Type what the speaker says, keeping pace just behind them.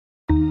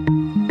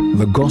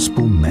The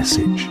Gospel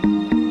Message.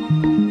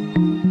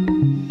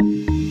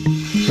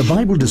 The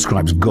Bible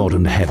describes God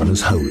and heaven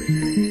as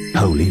holy.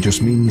 Holy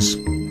just means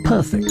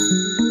perfect.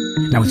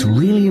 Now, it's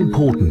really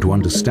important to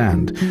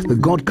understand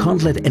that God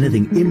can't let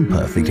anything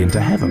imperfect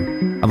into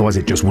heaven. Otherwise,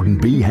 it just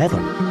wouldn't be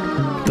heaven.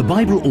 The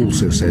Bible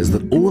also says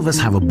that all of us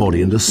have a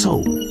body and a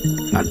soul.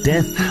 At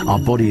death, our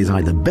body is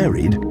either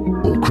buried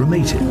or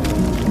cremated.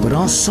 But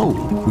our soul,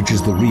 which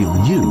is the real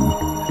you,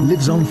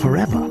 lives on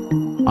forever,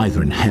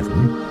 either in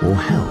heaven or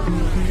hell.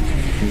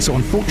 So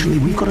unfortunately,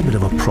 we've got a bit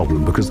of a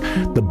problem because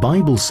the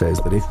Bible says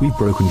that if we've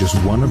broken just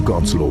one of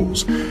God's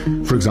laws,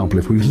 for example,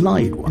 if we've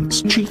lied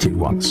once, cheated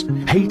once,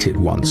 hated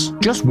once,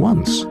 just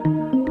once,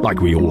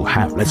 like we all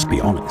have, let's be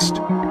honest,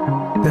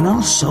 then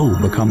our soul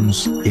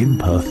becomes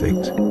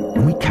imperfect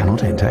and we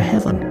cannot enter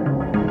heaven.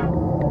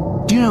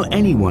 Do you know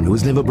anyone who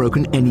has never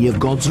broken any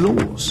of God's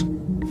laws?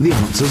 The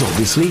answer is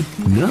obviously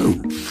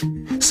no.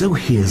 So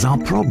here's our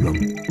problem.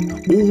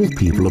 All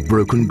people have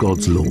broken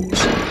God's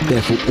laws.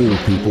 Therefore, all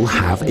people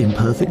have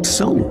imperfect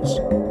souls.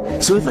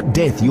 So if at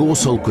death your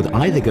soul could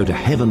either go to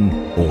heaven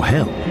or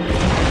hell,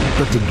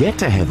 but to get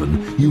to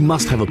heaven you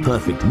must have a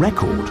perfect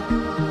record,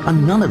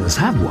 and none of us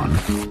have one,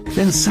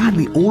 then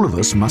sadly all of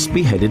us must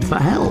be headed for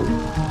hell.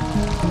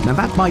 Now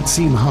that might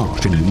seem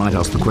harsh, and you might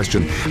ask the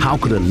question, how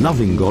could a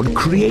loving God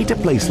create a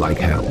place like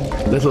hell,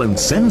 let alone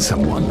send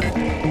someone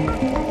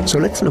there? So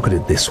let's look at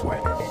it this way.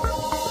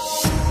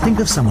 Think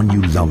of someone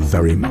you love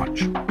very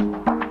much.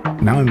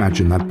 Now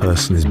imagine that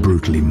person is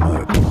brutally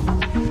murdered.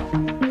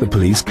 The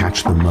police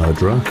catch the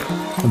murderer,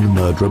 and the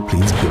murderer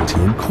pleads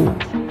guilty in court.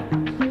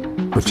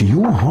 But to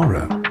your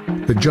horror,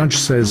 the judge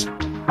says,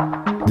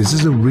 "This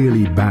is a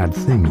really bad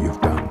thing you've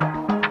done.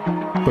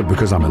 But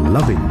because I'm a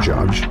loving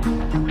judge,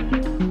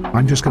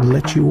 I'm just going to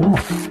let you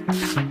off."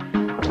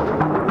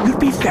 You'd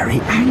be very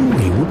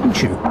angry,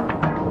 wouldn't you?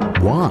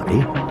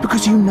 Why?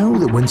 Because you know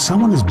that when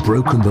someone has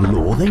broken the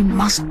law, they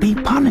must be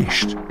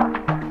punished.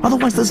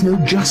 Otherwise, there's no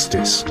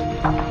justice.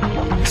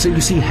 So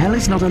you see, hell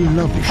is not a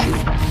love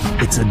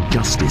issue, it's a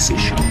justice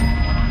issue.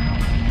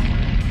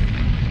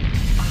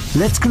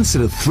 Let's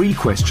consider 3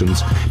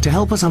 questions to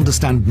help us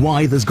understand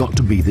why there's got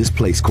to be this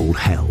place called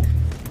hell.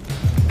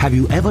 Have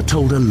you ever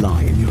told a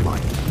lie in your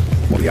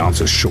life? Well, the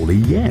answer is surely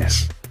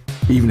yes,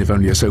 even if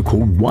only a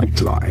so-called white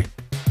lie.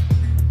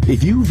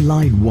 If you've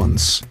lied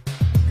once,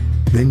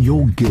 then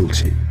you're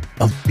guilty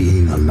of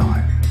being a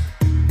liar.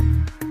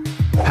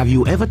 Have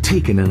you ever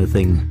taken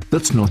anything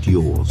that's not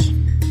yours?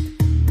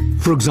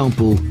 For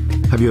example,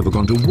 have you ever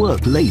gone to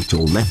work late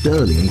or left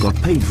early and got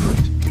paid for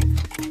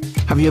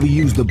it? Have you ever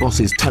used the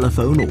boss's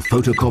telephone or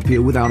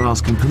photocopier without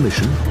asking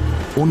permission?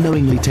 Or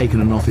knowingly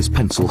taken an office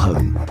pencil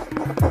home?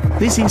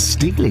 This is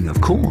stealing, of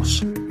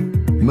course.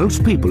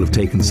 Most people have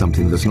taken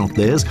something that's not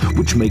theirs,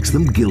 which makes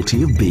them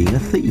guilty of being a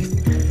thief.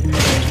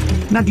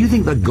 Now, do you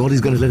think that God is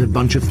going to let a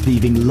bunch of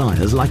thieving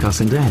liars like us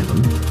into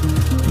heaven?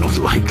 Not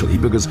likely,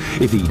 because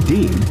if he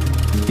did,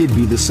 he'd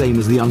be the same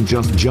as the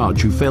unjust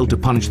judge who failed to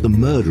punish the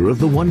murderer of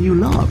the one you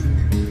love.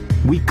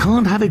 We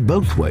can't have it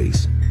both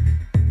ways.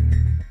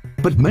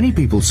 But many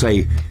people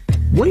say,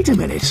 wait a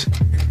minute,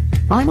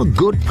 I'm a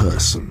good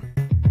person,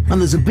 and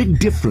there's a big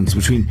difference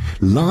between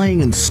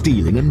lying and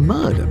stealing and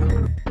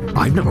murder.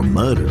 I've never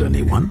murdered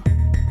anyone.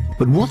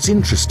 But what's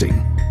interesting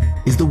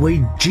is the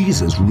way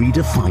Jesus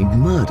redefined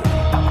murder.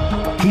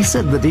 He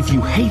said that if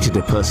you hated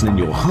a person in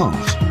your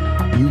heart,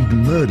 you'd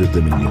murdered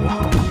them in your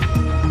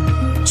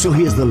heart. So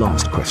here's the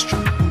last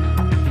question.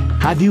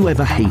 Have you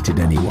ever hated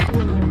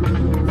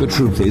anyone? The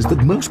truth is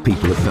that most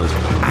people have felt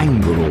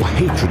anger or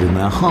hatred in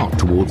their heart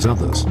towards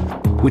others,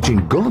 which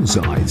in God's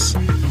eyes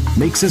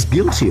makes us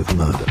guilty of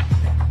murder.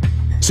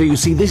 So you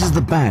see, this is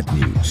the bad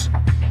news.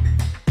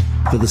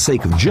 For the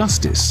sake of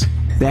justice,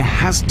 there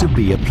has to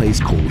be a place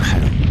called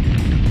hell.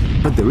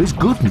 But there is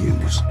good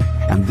news,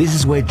 and this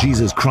is where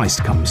Jesus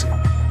Christ comes in.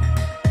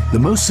 The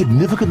most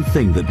significant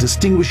thing that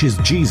distinguishes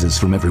Jesus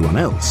from everyone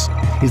else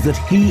is that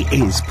he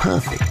is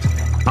perfect.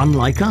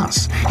 Unlike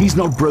us, he's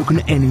not broken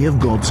any of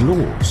God's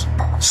laws.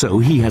 So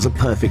he has a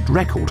perfect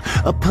record,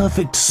 a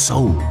perfect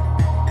soul.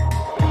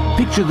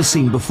 Picture the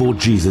scene before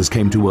Jesus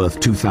came to earth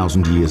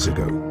 2,000 years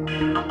ago.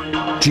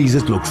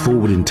 Jesus looked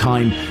forward in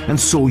time and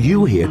saw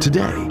you here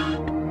today.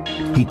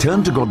 He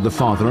turned to God the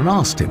Father and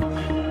asked him,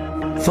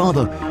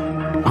 "Father,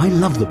 I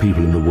love the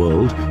people in the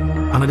world,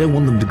 and I don't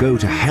want them to go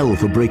to hell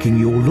for breaking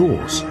your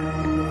laws.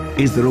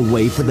 Is there a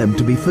way for them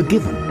to be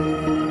forgiven?"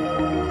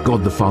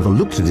 God the Father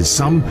looked at his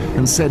Son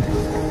and said,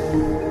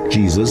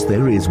 "Jesus,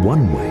 there is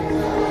one way.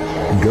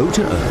 Go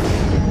to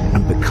earth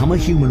and become a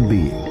human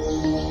being,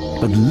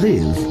 but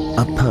live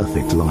a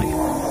perfect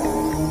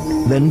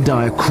life. Then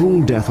die a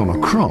cruel death on a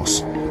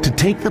cross to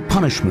take the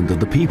punishment that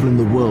the people in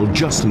the world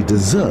justly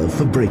deserve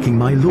for breaking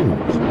my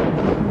laws.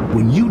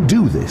 When you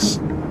do this,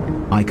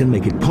 I can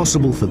make it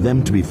possible for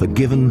them to be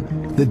forgiven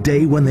the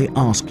day when they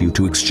ask you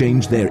to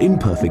exchange their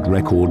imperfect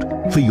record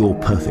for your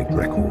perfect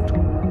record."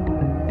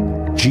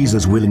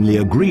 Jesus willingly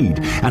agreed,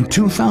 and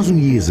 2,000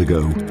 years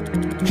ago,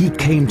 he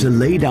came to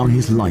lay down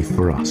his life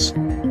for us,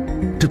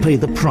 to pay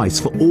the price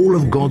for all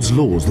of God's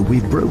laws that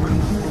we've broken.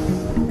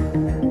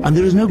 And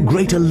there is no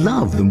greater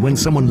love than when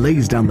someone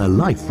lays down their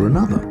life for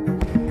another.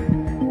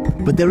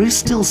 But there is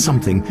still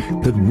something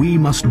that we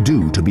must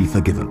do to be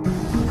forgiven.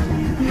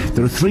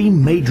 There are three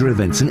major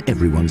events in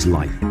everyone's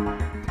life.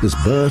 There's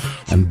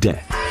birth and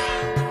death.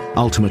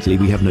 Ultimately,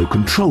 we have no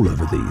control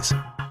over these.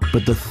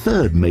 But the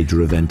third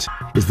major event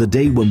is the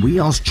day when we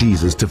ask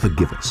Jesus to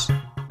forgive us.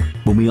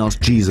 When we ask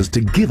Jesus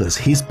to give us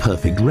his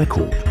perfect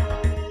record.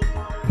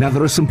 Now,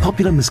 there are some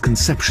popular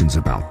misconceptions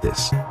about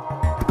this.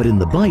 But in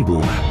the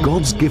Bible,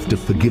 God's gift of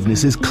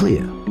forgiveness is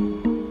clear.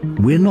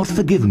 We're not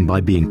forgiven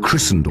by being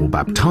christened or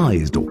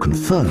baptized or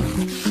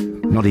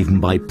confirmed. Not even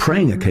by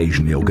praying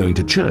occasionally or going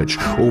to church,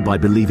 or by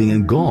believing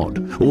in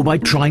God, or by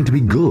trying to be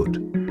good.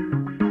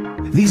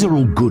 These are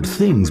all good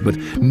things, but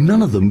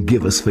none of them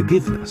give us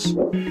forgiveness.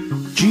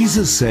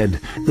 Jesus said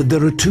that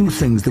there are two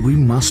things that we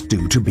must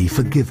do to be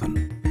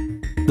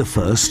forgiven. The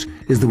first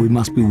is that we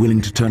must be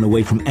willing to turn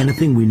away from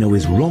anything we know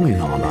is wrong in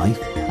our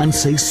life and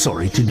say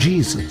sorry to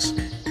Jesus.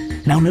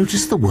 Now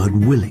notice the word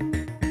willing.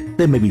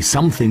 There may be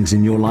some things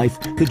in your life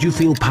that you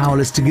feel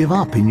powerless to give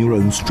up in your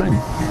own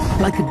strength,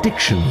 like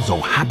addictions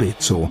or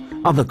habits or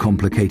other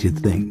complicated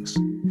things.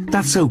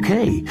 That's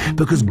okay,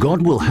 because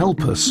God will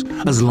help us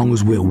as long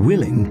as we're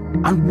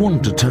willing and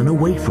want to turn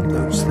away from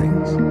those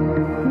things.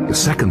 The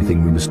second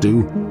thing we must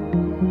do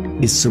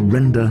is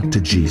surrender to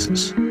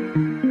Jesus.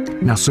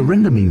 Now,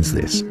 surrender means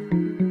this.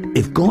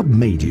 If God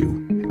made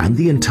you and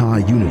the entire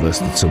universe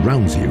that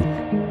surrounds you,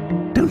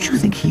 don't you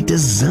think he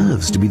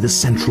deserves to be the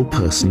central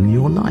person in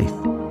your life?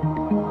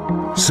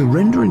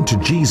 Surrendering to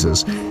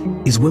Jesus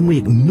is when we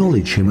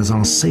acknowledge him as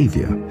our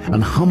Savior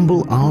and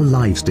humble our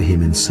lives to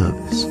him in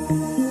service.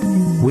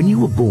 When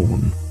you were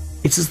born,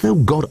 it's as though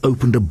God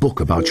opened a book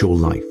about your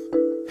life.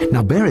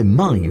 Now bear in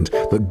mind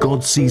that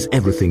God sees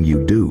everything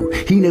you do.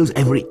 He knows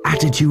every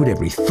attitude,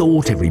 every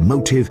thought, every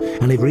motive,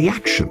 and every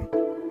action.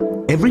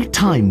 Every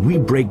time we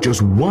break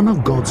just one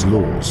of God's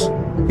laws,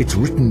 it's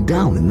written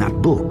down in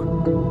that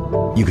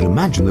book. You can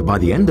imagine that by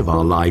the end of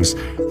our lives,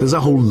 there's a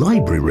whole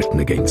library written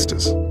against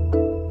us.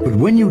 But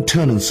when you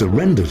turn and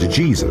surrender to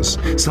Jesus,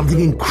 something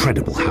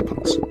incredible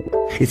happens.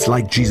 It's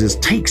like Jesus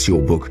takes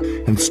your book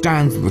and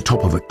stands at the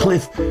top of a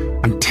cliff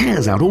and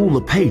tears out all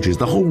the pages,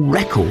 the whole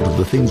record of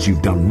the things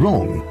you've done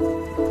wrong,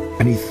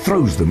 and he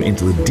throws them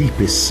into the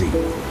deepest sea.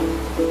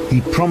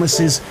 He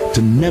promises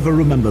to never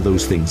remember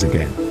those things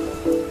again.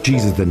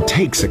 Jesus then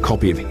takes a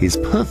copy of his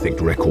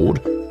perfect record,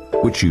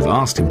 which you've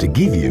asked him to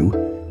give you,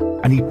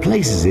 and he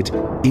places it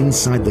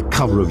inside the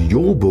cover of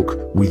your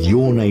book with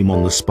your name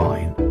on the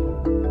spine.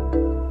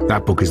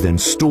 That book is then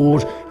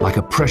stored like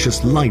a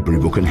precious library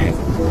book in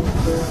heaven.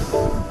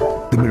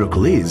 The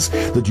miracle is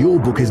that your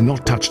book is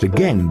not touched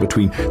again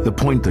between the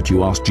point that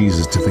you ask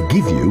Jesus to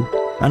forgive you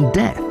and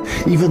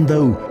death, even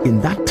though in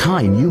that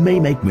time you may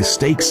make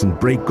mistakes and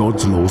break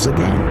God's laws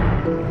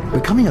again.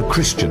 Becoming a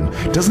Christian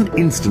doesn't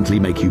instantly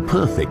make you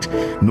perfect,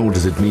 nor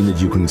does it mean that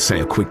you can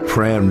say a quick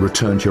prayer and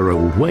return to your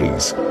old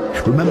ways.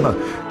 Remember,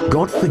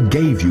 God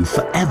forgave you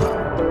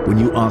forever when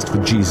you asked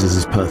for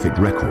Jesus' perfect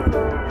record.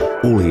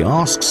 All he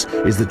asks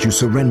is that you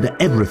surrender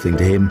everything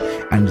to him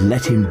and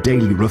let him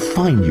daily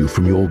refine you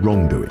from your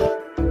wrongdoing.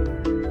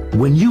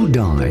 When you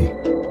die,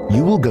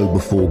 you will go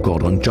before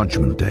God on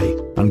Judgment Day,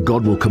 and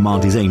God will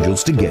command his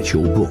angels to get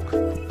your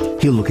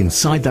book. He'll look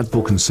inside that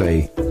book and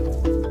say,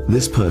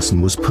 "This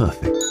person was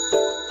perfect."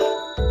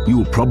 You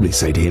will probably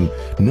say to him,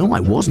 "No, I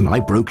wasn't. I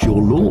broke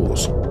your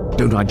laws.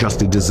 Don't I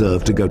justly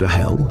deserve to go to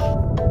hell?"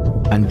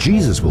 And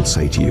Jesus will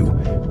say to you,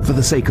 "For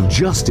the sake of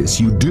justice,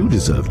 you do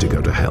deserve to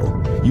go to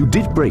hell. You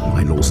did break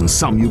my laws, and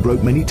some you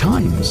broke many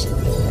times.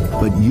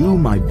 But you,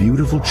 my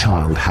beautiful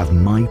child, have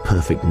my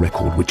perfect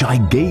record, which I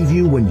gave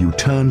you when you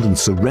turned and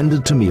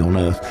surrendered to me on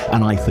earth,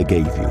 and I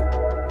forgave you.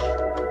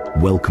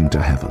 Welcome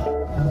to heaven."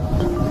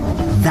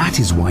 That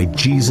is why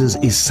Jesus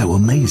is so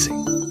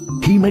amazing.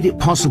 He made it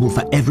possible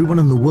for everyone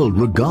in the world,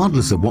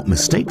 regardless of what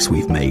mistakes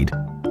we've made,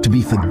 to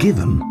be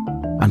forgiven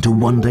and to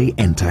one day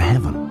enter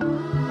heaven.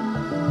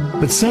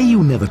 But say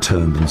you never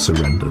turned and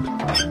surrendered.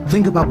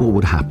 Think about what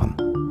would happen.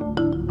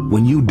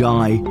 When you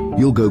die,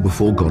 you'll go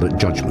before God at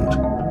judgment,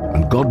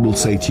 and God will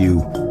say to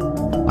you,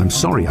 "I'm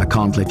sorry, I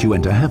can't let you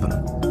enter heaven.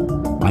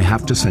 I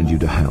have to send you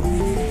to hell.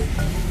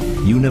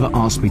 You never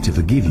asked me to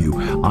forgive you.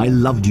 I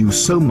loved you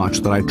so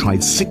much that I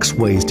tried 6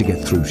 ways to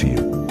get through to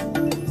you.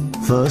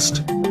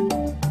 First,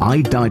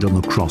 I died on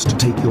the cross to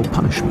take your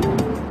punishment.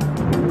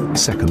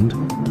 Second,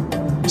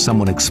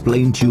 someone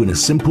explained to you in a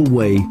simple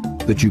way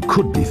that you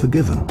could be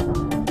forgiven.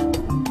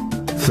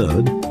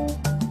 Third,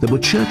 there were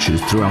churches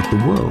throughout the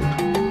world.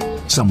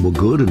 Some were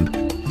good and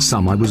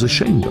some I was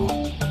ashamed of.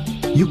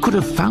 You could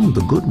have found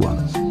the good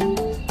ones.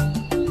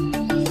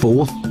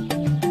 Fourth,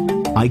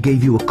 I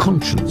gave you a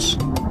conscience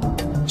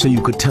so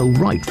you could tell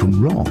right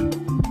from wrong.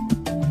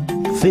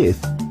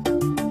 Fifth,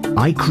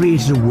 I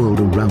created a world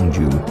around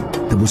you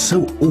that was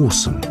so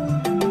awesome.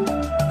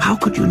 How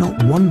could you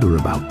not wonder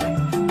about me?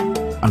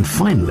 And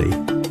finally,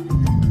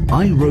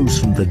 I rose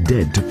from the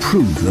dead to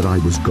prove that I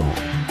was God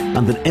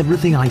and that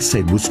everything I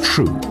said was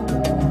true.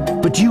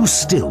 But you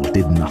still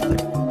did nothing.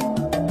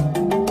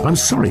 I'm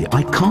sorry,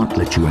 I can't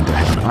let you into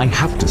heaven. I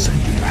have to send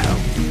you to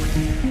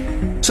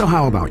hell. So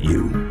how about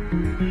you?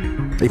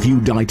 If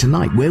you die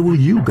tonight, where will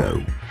you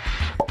go?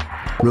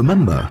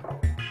 Remember,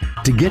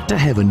 to get to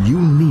heaven, you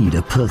need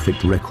a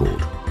perfect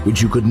record,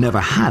 which you could never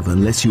have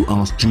unless you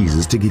ask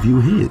Jesus to give you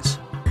his.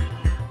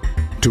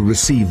 To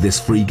receive this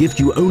free gift,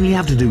 you only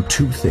have to do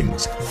two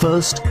things.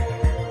 First,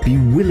 be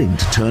willing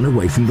to turn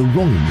away from the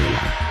wrong in your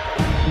life.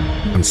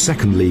 And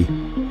secondly,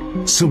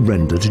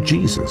 surrender to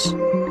Jesus.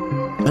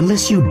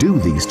 Unless you do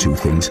these two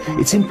things,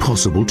 it's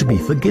impossible to be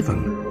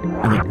forgiven.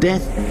 And at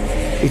death,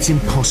 it's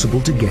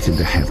impossible to get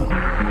into heaven.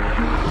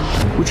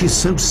 Which is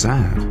so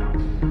sad,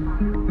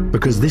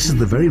 because this is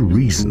the very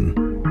reason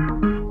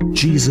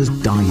Jesus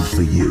died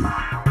for you.